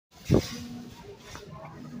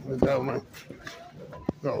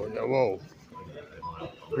Oh, yeah, whoa.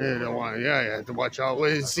 Yeah, you don't want to, yeah, you have to watch out.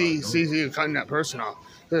 Wait, see you cutting that person off.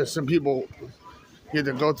 There's some people you have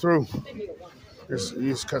to go through.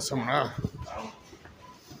 You just cut someone off.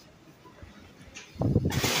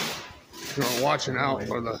 You're watching out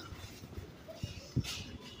for the.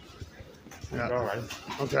 Yeah. All right.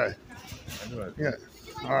 Okay. Yeah.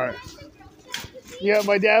 All right. Yeah,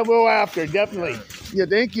 my dad will after, definitely. Yeah,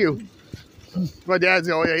 thank you. My dad's,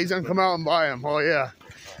 oh yeah, he's gonna come out and buy them. Oh yeah.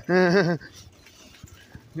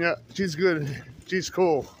 Yeah, she's good. She's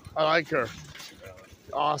cool. I like her.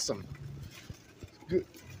 Awesome.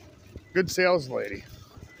 Good sales lady.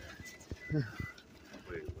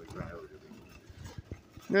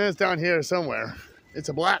 Yeah, it's down here somewhere. It's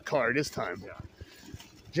a black car this time.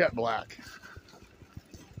 Jet black.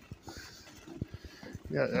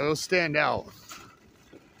 Yeah, it'll stand out.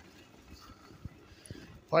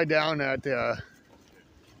 Probably down at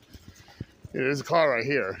there's a car right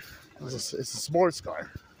here. It's a sports car.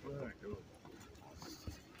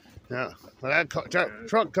 Yeah, well, that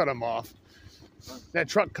truck cut him off. That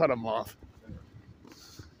truck cut him off.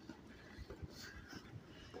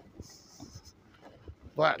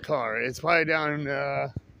 Black car. It's probably down.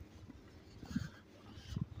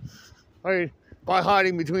 Probably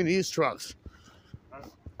hiding between these trucks.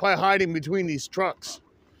 Probably hiding between these trucks.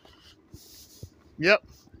 Yep,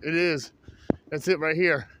 it is. That's it right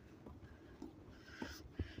here.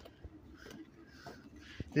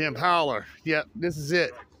 The Impala. Yep, this is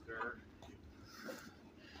it.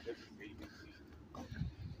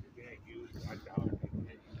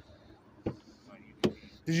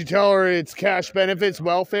 Did you tell her it's cash benefits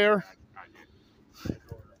welfare?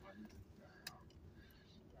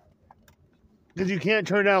 Because you can't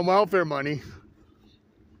turn down welfare money.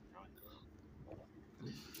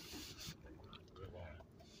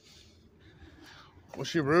 Was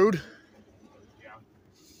she rude?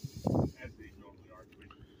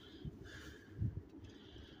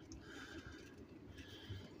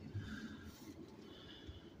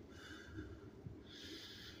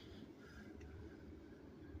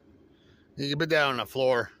 You can put that on the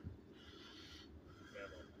floor.